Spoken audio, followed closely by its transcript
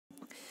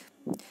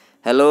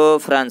Hello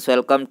friends,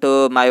 welcome to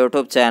my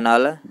YouTube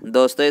channel.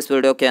 दोस्तों, इस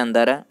video के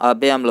अंदर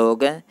अभी हम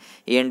लोग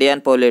इंडियन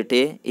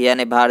पॉलिटी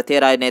यानी भारतीय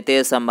राजनीति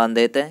से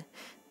संबंधित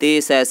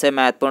 30 ऐसे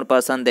महत्वपूर्ण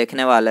प्रश्न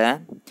देखने वाले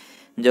हैं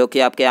जो कि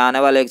आपके आने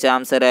वाले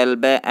एग्जाम से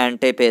railway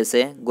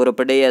NTPC,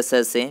 group D,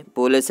 SSC,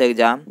 police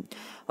exam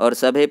और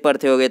सभी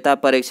प्रतियोगिता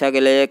परीक्षा के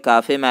लिए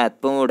काफ़ी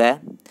महत्वपूर्ण है।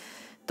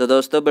 तो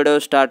दोस्तों, वीडियो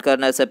स्टार्ट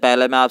करने से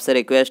पहले मैं आपसे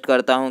रिक्वेस्ट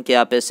करता हूं कि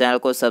आप इस चैनल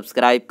को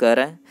सब्सक्राइब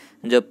करें,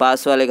 जो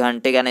पास वाले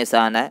घंटे का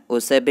निशान है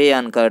उसे भी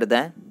ऑन कर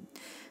दें।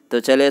 तो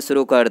चलिए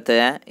शुरू करते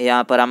हैं।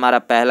 यहाँ पर हमारा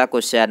पहला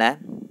क्वेश्चन है,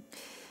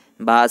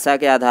 भाषा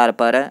के आधार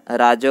पर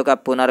राज्यों का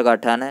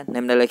पुनर्गठन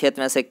निम्नलिखित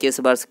में से किस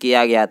वर्ष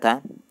किया गया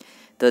था।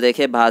 तो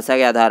देखिए, भाषा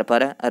के आधार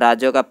पर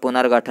राज्यों का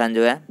पुनर्गठन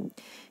जो है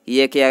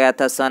ये किया गया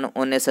था सन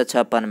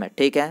 1956 में।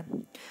 ठीक है।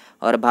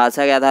 और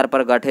भाषा के आधार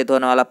पर गठित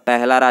होने वाला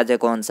पहला राज्य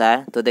कौन सा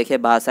है। तो देखिए,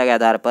 भाषा के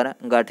आधार पर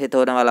गठित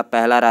होने वाला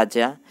पहला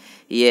राज्य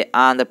ये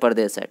आंध्र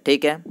प्रदेश है।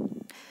 ठीक है।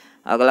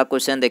 अगला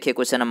क्वेश्चन देखिए,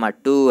 क्वेश्चन नंबर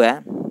 2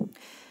 है,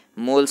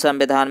 मूल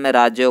संविधान में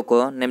राज्यों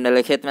को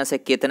निम्नलिखित में से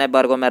कितने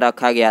वर्गों में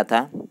रखा गया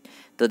था।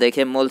 तो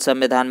देखिए, मूल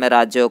संविधान में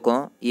राज्यों को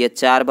ये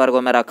 4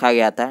 वर्गों में रखा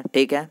गया था।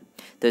 ठीक है।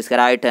 तो इसका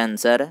राइट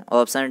आंसर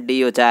ऑप्शन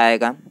डी हो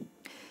जाएगा।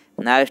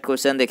 नेक्स्ट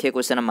क्वेश्चन देखिए,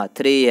 क्वेश्चन नंबर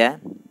 3 है,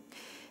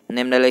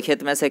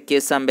 निम्नलिखित में से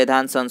किस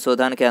संविधान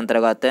संशोधन के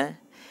अंतर्गत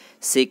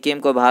सिक्किम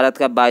को भारत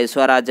का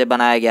 22वां राज्य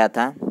बनाया गया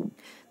था।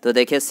 तो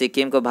देखिए,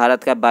 सिक्किम को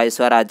भारत का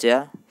 22वां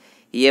राज्य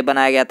ये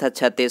बनाया गया था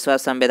 36वां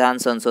संविधान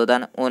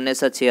संशोधन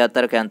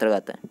 1976 के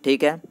अंतर्गत।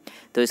 ठीक है।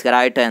 तो इसका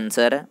राइट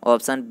आंसर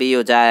ऑप्शन बी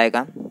हो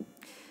जाएगा।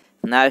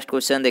 नेक्स्ट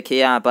क्वेश्चन देखिए,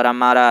 यहाँ पर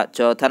हमारा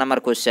चौथा नंबर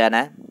क्वेश्चन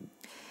है,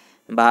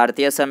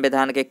 भारतीय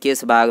संविधान के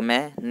किस भाग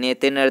में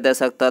नीति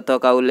निर्देशक तत्वों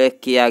का उल्लेख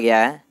किया गया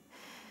है।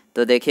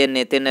 तो देखिए,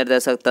 नीति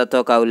निर्देशक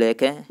तत्वों का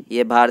उल्लेख है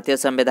ये भारतीय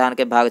संविधान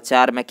के भाग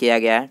 4 में किया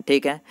गया है।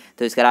 ठीक है।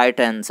 तो इसका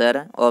राइट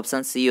आंसर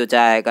ऑप्शन सी हो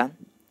जाएगा।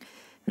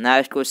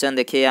 नेक्स्ट क्वेश्चन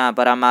देखिए, यहाँ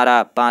पर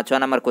हमारा 5वां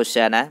नंबर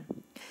क्वेश्चन है,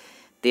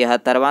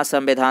 73वां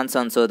संविधान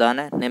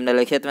संशोधन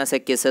निम्नलिखित में से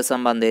किससे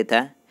संबंधित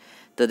है।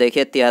 तो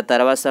देखिए,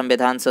 73वां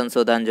संविधान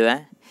संशोधन जो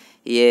है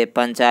ये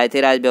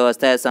पंचायती राज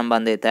व्यवस्था से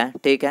संबंधित है।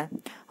 ठीक है।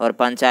 और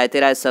पंचायती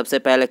राज सबसे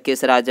पहले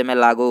किस राज्य में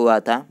लागू हुआ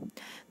था।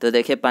 तो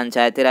देखिए,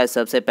 पंचायती राज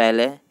सबसे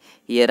पहले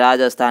ये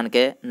राजस्थान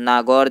के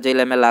नागौर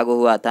जिले में लागू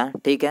हुआ था।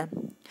 ठीक है।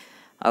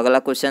 अगला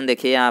क्वेश्चन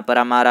देखिए, यहाँ पर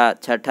हमारा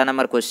 6ठा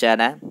नंबर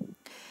क्वेश्चन है,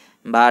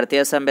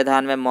 भारतीय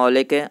संविधान में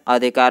मौलिक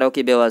अधिकारों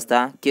की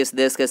व्यवस्था किस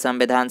देश के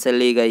संविधान से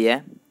ली गई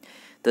है।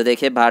 तो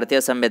देखिए,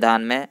 भारतीय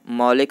संविधान में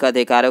मौलिक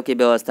अधिकारों की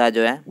व्यवस्था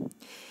जो है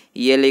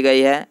ये ली गई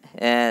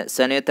है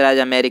संयुक्त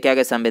राज्य अमेरिका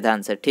के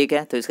संविधान से। ठीक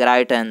है। तो इसका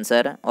राइट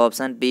आंसर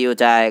ऑप्शन बी हो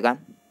जाएगा।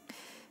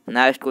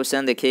 नेक्स्ट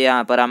क्वेश्चन देखिए,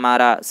 यहाँ पर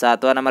हमारा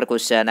 7वां नंबर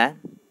क्वेश्चन है,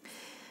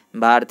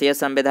 भारतीय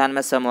संविधान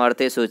में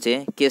समवर्ती सूची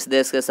किस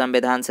देश के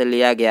संविधान से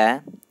लिया गया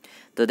है।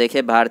 तो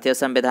देखिए, भारतीय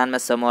संविधान में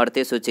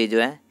समवर्ती सूची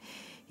जो है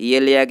ये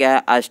लिया गया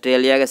है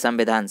ऑस्ट्रेलिया के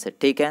संविधान से।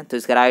 ठीक है। तो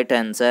इसका राइट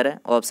आंसर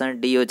ऑप्शन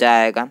डी हो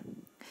जाएगा।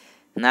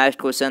 नेक्स्ट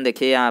क्वेश्चन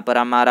देखिए, यहाँ पर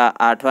हमारा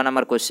 8वां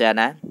नंबर क्वेश्चन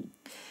है,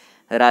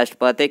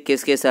 राष्ट्रपति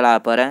किसकी सलाह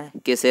पर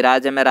किसी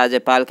राज्य में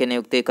राज्यपाल की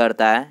नियुक्ति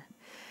करता है।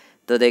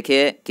 तो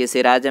देखिए,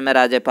 किसी राज्य में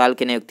राज्यपाल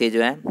की नियुक्ति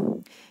जो है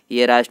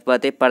ये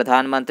राष्ट्रपति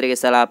प्रधानमंत्री की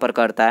सलाह पर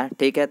करता है।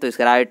 ठीक है। तो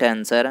इसका राइट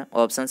आंसर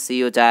ऑप्शन सी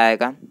हो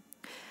जाएगा।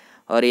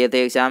 और यदि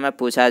एग्जाम में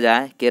पूछा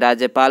जाए कि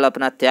राज्यपाल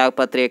अपना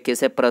त्यागपत्र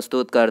किसे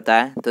प्रस्तुत करता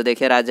है। तो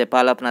देखिए,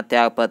 राज्यपाल अपना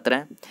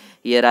त्यागपत्र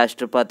ये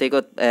राष्ट्रपति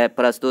को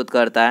प्रस्तुत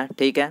करता है।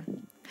 ठीक है।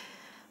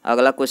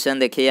 अगला क्वेश्चन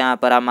देखिए, यहाँ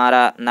पर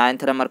हमारा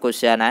 9वां नंबर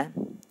क्वेश्चन है,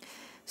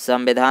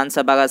 संविधान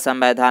सभा का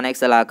संवैधानिक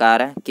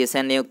सलाहकार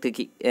किसे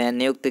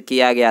नियुक्त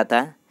किया गया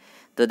था।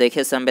 तो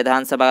देखिए,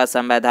 संविधान सभा का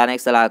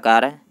संवैधानिक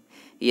सलाहकार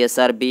ये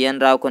सर BN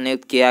राव को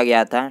नियुक्त किया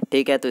गया था।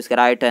 ठीक है। तो इसका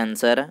राइट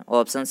आंसर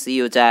ऑप्शन सी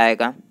हो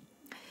जाएगा।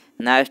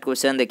 नेक्स्ट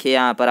क्वेश्चन देखिए,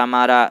 यहाँ पर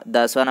हमारा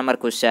 10वां नंबर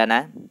क्वेश्चन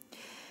है,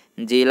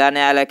 जिला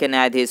न्यायालय के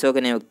न्यायाधीशों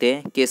की नियुक्ति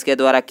किसके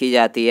द्वारा की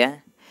जाती है।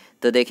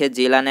 तो देखिए,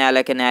 जिला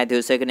न्यायालय के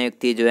न्यायाधीशों की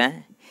नियुक्ति जो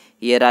है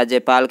ये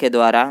राज्यपाल के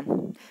द्वारा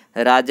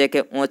राज्य के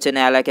उच्च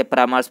न्यायालय के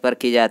परामर्श पर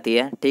की जाती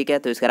है। ठीक है।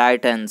 तो इसका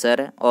राइट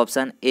आंसर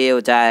ऑप्शन ए हो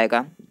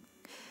जाएगा।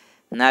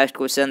 नेक्स्ट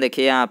क्वेश्चन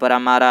देखिए, यहाँ पर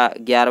हमारा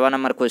 11वां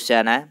नंबर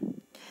क्वेश्चन है,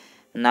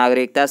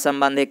 नागरिकता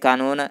संबंधी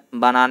कानून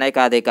बनाने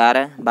का अधिकार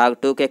भाग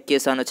 2 के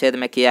किस अनुच्छेद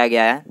में किया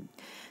गया है।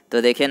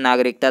 तो देखिए,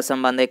 नागरिकता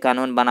संबंधी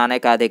कानून बनाने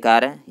का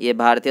अधिकार ये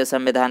भारतीय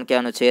संविधान के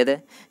अनुच्छेद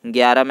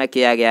 11 में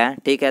किया गया है।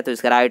 ठीक है। तो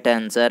इसका राइट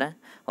आंसर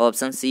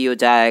ऑप्शन सी हो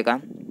जाएगा।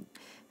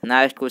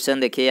 नेक्स्ट क्वेश्चन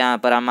देखिए, यहाँ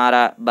पर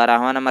हमारा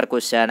 12वां नंबर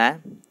क्वेश्चन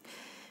है,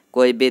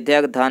 कोई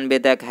विधेयक धन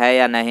विधेयक है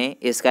या नहीं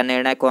इसका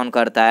निर्णय कौन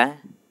करता है।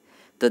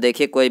 तो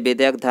देखिए, कोई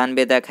विधेयक धन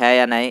विधेयक है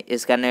या नहीं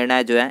इसका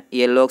निर्णय जो है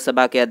ये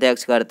लोकसभा के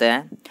अध्यक्ष करते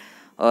हैं।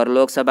 और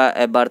लोकसभा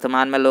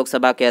वर्तमान में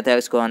लोकसभा के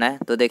अध्यक्ष कौन है।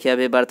 तो देखिए,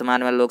 अभी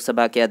वर्तमान में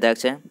लोकसभा के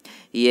अध्यक्ष हैं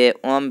ये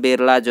ओम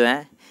बिरला जो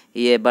हैं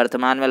ये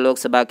वर्तमान में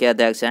लोकसभा के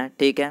अध्यक्ष हैं।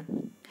 ठीक है।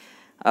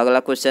 अगला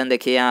क्वेश्चन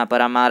देखिए, यहाँ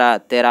पर हमारा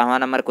 13वां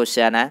नंबर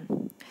क्वेश्चन है,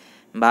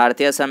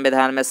 भारतीय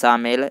संविधान में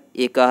शामिल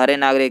इकहरी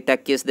नागरिकता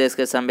किस देश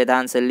के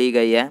संविधान से ली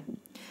गई है।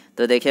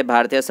 तो देखिए,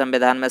 भारतीय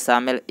संविधान में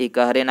शामिल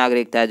इकहरी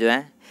नागरिकता जो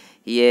है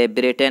ये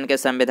ब्रिटेन के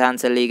संविधान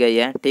से ली गई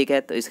है। ठीक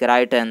है, तो इसका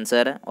राइट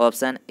आंसर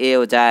ऑप्शन ए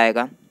हो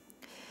जाएगा।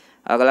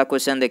 अगला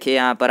क्वेश्चन देखिए,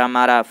 यहाँ पर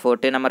हमारा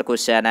 40 नंबर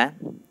क्वेश्चन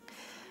है।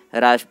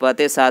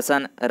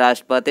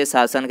 राष्ट्रपति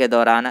शासन के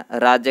दौरान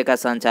राज्य का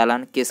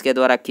संचालन किसके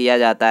द्वारा किया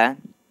जाता है?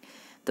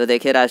 तो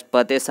देखिए,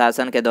 राष्ट्रपति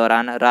शासन के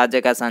दौरान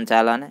राज्य का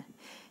संचालन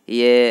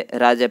ये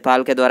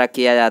राज्यपाल के द्वारा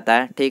किया जाता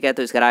है। ठीक है,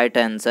 तो इसका राइट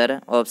आंसर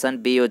ऑप्शन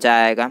बी हो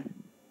जाएगा।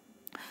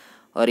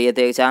 और ये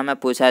तो एग्जाम में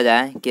पूछा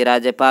जाए कि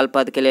राज्यपाल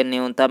पद के लिए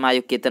न्यूनतम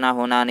आयु कितना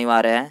होना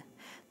अनिवार्य है,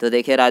 तो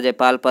देखिए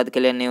राज्यपाल पद के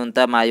लिए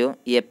न्यूनतम आयु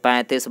ये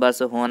 35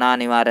 वर्ष होना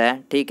अनिवार्य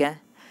है। ठीक है,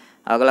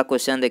 अगला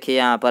क्वेश्चन देखिए,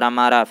 यहाँ पर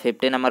हमारा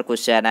 50 नंबर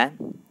क्वेश्चन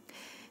है।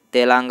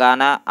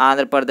 तेलंगाना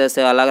आंध्र प्रदेश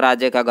से अलग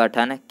राज्य का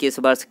गठन किस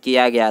वर्ष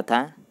किया गया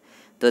था?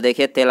 तो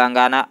देखिए,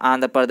 तेलंगाना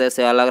आंध्र प्रदेश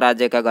से अलग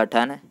राज्य का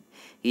गठन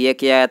ये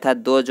किया गया था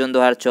 2 जून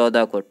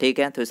 2014 को। ठीक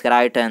है, तो इसका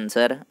राइट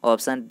आंसर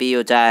ऑप्शन बी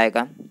हो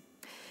जाएगा।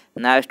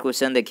 नेक्स्ट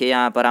क्वेश्चन देखिए,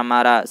 यहाँ पर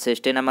हमारा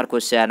 60 नंबर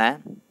क्वेश्चन है।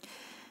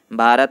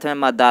 भारत में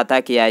मतदाता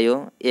की आयु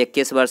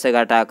 21 वर्ष से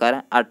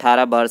घटाकर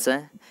 18 वर्ष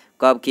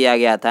कब किया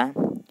गया था?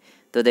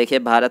 तो देखिए,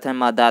 भारत में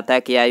मतदाता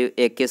की आयु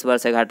 21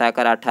 वर्ष से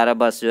घटाकर 18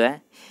 वर्ष जो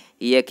है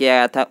ये किया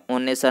गया था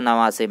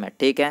 1989 में।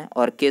 ठीक है,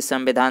 और किस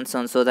संविधान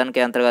संशोधन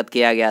के अंतर्गत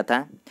किया गया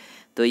था?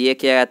 तो ये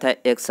किया गया था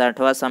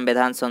 61वां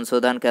संविधान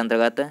संशोधन के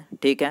अंतर्गत।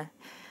 ठीक है,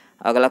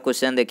 अगला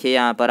क्वेश्चन देखिए,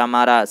 यहाँ पर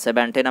हमारा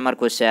 70 नंबर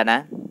क्वेश्चन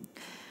है।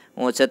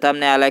 उच्चतम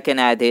न्यायालय के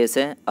न्यायाधीश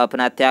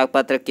अपना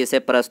त्यागपत्र किसे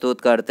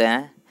प्रस्तुत करते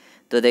हैं?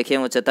 तो देखिए,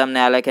 उच्चतम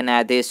न्यायालय के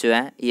न्यायाधीश जो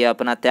हैं ये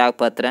अपना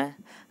त्यागपत्र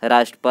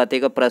राष्ट्रपति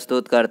को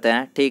प्रस्तुत करते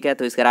हैं। ठीक है,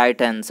 तो इसका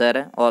राइट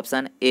आंसर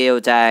ऑप्शन ए हो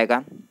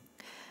जाएगा।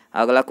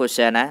 अगला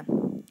क्वेश्चन है,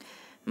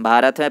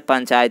 भारत में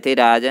पंचायती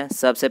राज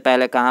सबसे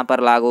पहले कहाँ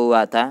पर लागू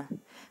हुआ था?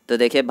 तो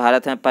देखिए,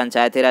 भारत में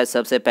पंचायती राज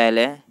सबसे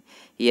पहले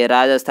ये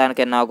राजस्थान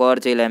के नागौर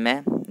जिले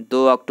में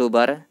 2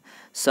 अक्टूबर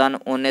सन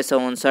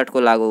 1959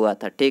 को लागू हुआ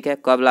था। ठीक है,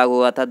 कब लागू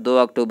हुआ था? 2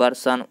 अक्टूबर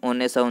सन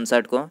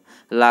 1959 को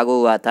लागू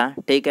हुआ था।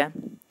 ठीक है,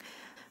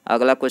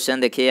 अगला क्वेश्चन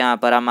देखिए, यहाँ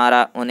पर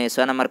हमारा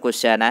 19वां नंबर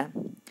क्वेश्चन है।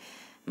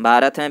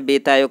 भारत में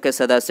वित्त आयोग के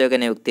सदस्यों की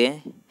नियुक्ति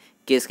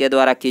किसके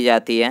द्वारा की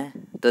जाती है?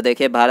 तो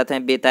देखिए, भारत में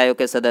वित्त आयोग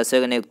के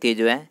सदस्यों की नियुक्ति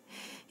जो है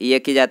ये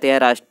की जाती है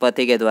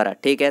राष्ट्रपति के द्वारा।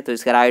 ठीक है, तो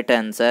इसका राइट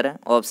आंसर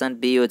ऑप्शन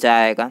बी हो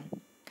जाएगा।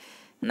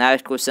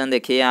 नेक्स्ट क्वेश्चन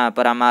देखिए, यहाँ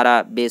पर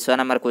हमारा 20वां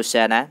नंबर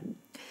क्वेश्चन है।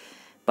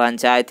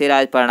 पंचायती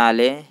राज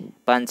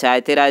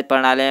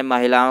प्रणाली में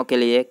महिलाओं के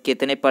लिए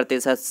कितनी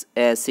प्रतिशत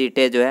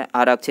सीटें जो है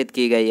आरक्षित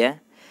की गई है?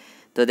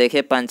 तो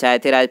देखिए,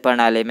 पंचायती राज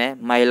प्रणाली में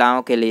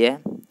महिलाओं के लिए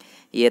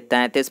ये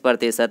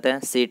 33%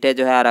 सीटें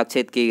जो है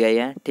आरक्षित की गई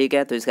है। ठीक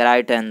है, तो इसका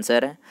राइट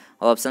आंसर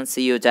ऑप्शन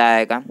सी हो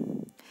जाएगा।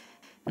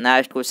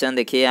 नेक्स्ट क्वेश्चन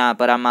देखिए, यहाँ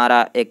पर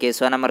हमारा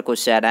 21वां नंबर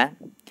क्वेश्चन है।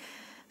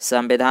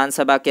 संविधान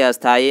सभा के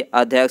अस्थायी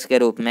अध्यक्ष के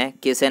रूप में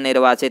किसे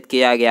निर्वाचित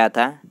किया गया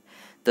था?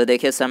 तो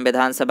देखिए,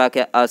 संविधान सभा के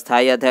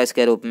अस्थायी अध्यक्ष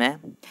के रूप में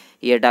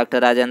ये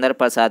डॉक्टर राजेंद्र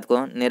प्रसाद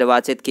को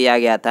निर्वाचित किया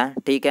गया था।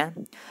 ठीक है,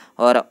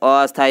 और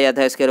अस्थायी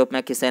अध्यक्ष के रूप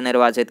में किसे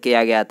निर्वाचित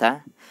किया गया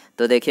था?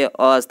 तो देखिए,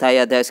 अस्थायी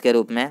अध्यक्ष के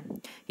रूप में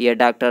ये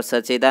डॉक्टर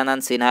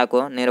सच्चिदानंद सिन्हा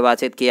को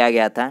निर्वाचित किया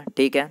गया था।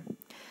 ठीक है,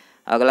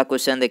 अगला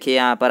क्वेश्चन देखिए,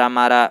 यहाँ पर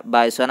हमारा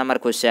 22वां नंबर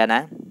क्वेश्चन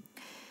है।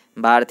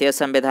 भारतीय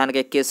संविधान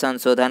के किस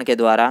संशोधन के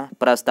द्वारा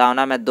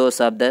प्रस्तावना में 2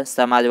 शब्द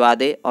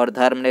समाजवादी और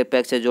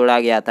धर्मनिरपेक्ष जोड़ा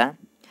गया था?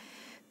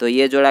 तो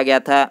ये जोड़ा गया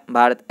था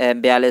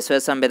 42वें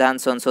संविधान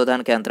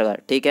संशोधन के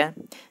अंतर्गत। ठीक है,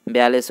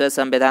 42वें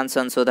संविधान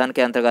संशोधन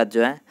के अंतर्गत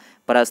जो है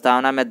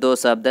प्रस्तावना में 2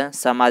 शब्द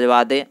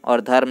समाजवादी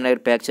और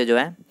धर्मनिरपेक्ष जो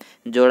है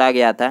जोड़ा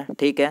गया था।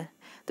 ठीक है,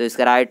 तो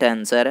इसका राइट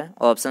आंसर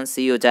ऑप्शन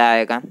सी हो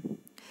जाएगा।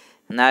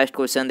 नेक्स्ट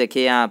क्वेश्चन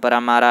देखिए, यहाँ पर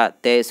हमारा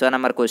 23वां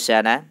नंबर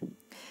क्वेश्चन है।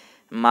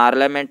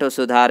 पार्लियामेंट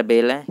सुधार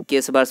बिल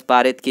किस वर्ष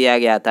पारित किया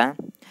गया था?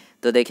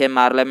 तो देखिए,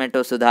 पार्लियामेंट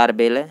सुधार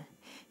बिल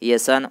ये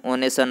सन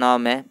 1909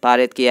 में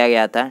पारित किया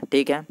गया था।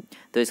 ठीक है,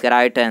 तो इसका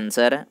राइट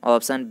आंसर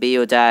ऑप्शन बी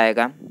हो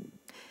जाएगा।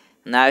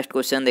 नेक्स्ट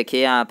क्वेश्चन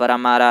देखिए, यहाँ पर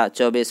हमारा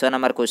 24वां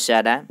नंबर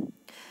क्वेश्चन है।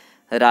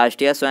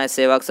 राष्ट्रीय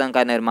स्वयंसेवक संघ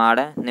का निर्माण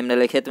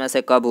निम्नलिखित में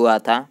से कब हुआ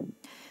था?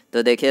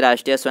 तो देखिए,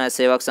 राष्ट्रीय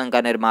स्वयंसेवक संघ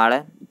का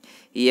निर्माण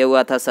ये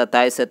हुआ था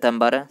 27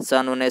 सितंबर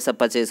सन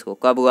 1925 को।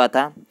 कब हुआ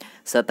था?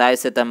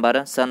 27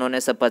 सितंबर सन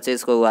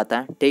 1925 को हुआ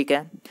था। ठीक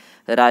है,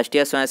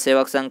 राष्ट्रीय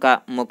स्वयंसेवक संघ का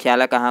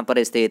मुख्यालय कहाँ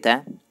पर स्थित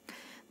है?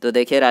 तो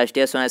देखिए,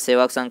 राष्ट्रीय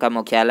स्वयंसेवक संघ का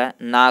मुख्यालय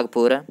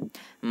नागपुर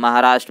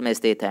महाराष्ट्र में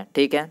स्थित है।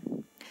 ठीक है,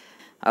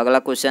 अगला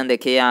क्वेश्चन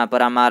देखिए, यहाँ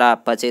पर हमारा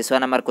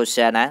 25वां नंबर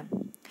क्वेश्चन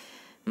है।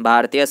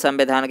 भारतीय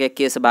संविधान के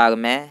किस भाग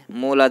में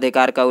मूल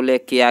अधिकार का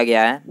उल्लेख किया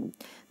गया है?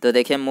 तो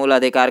देखिए, मूल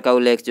अधिकार का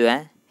उल्लेख जो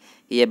है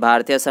ये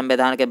भारतीय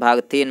संविधान के भाग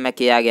 3 में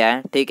किया गया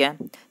है। ठीक है,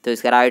 तो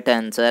इसका राइट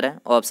आंसर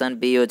ऑप्शन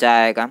बी हो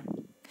जाएगा।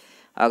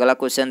 अगला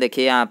क्वेश्चन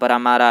देखिए, यहाँ पर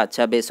हमारा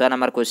 26वां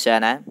नंबर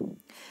क्वेश्चन है।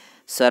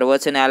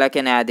 सर्वोच्च न्यायालय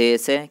के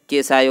न्यायाधीश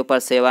किस आयु पर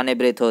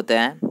सेवानिवृत्त होते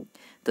हैं?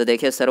 तो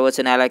देखिए, सर्वोच्च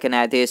न्यायालय के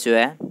न्यायाधीश जो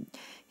है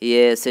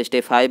ये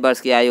 65 वर्ष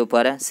की आयु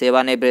पर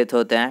सेवानिवृत्त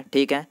होते हैं।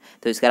 ठीक है,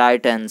 तो इसका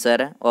राइट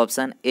आंसर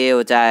ऑप्शन ए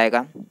हो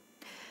जाएगा।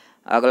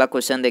 अगला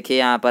क्वेश्चन देखिए,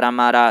 यहाँ पर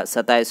हमारा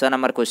 27वां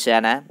नंबर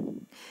क्वेश्चन है।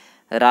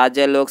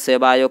 राज्य लोक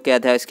सेवा आयोग के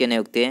अध्यक्ष की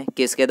नियुक्ति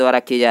किसके द्वारा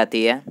की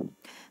जाती है?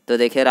 तो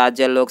देखिए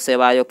राज्य लोक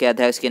सेवा आयोग के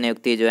अध्यक्ष की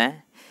नियुक्ति जो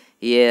है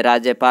ये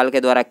राज्यपाल के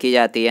द्वारा की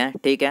जाती है।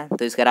 ठीक है,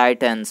 तो इसका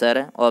राइट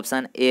आंसर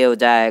ऑप्शन ए हो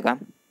जाएगा।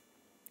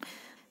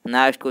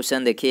 नेक्स्ट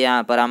क्वेश्चन देखिए,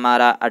 यहाँ पर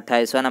हमारा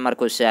 28वां नंबर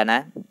क्वेश्चन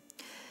है,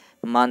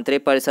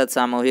 मंत्रिपरिषद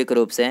सामूहिक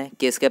रूप से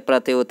किसके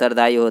प्रति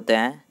उत्तरदायी होते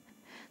हैं।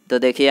 तो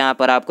देखिए यहाँ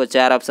पर आपको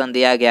 4 ऑप्शन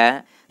दिया गया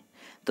है।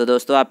 तो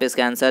दोस्तों आप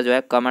इसका आंसर जो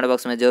है कमेंट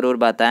बॉक्स में ज़रूर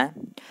बताएं,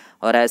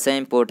 और ऐसे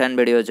इंपॉर्टेंट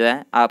वीडियो जो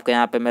है आपको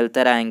यहाँ पे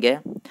मिलते रहेंगे।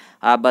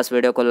 आप बस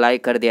वीडियो को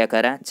लाइक कर दिया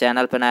करें,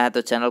 चैनल पर नया है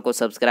तो चैनल को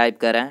सब्सक्राइब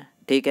करें।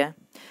 ठीक है,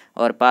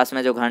 और पास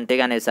में जो घंटे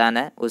का निशान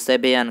है उसे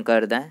भी ऑन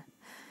कर दें।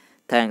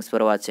 Thanks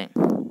for watching.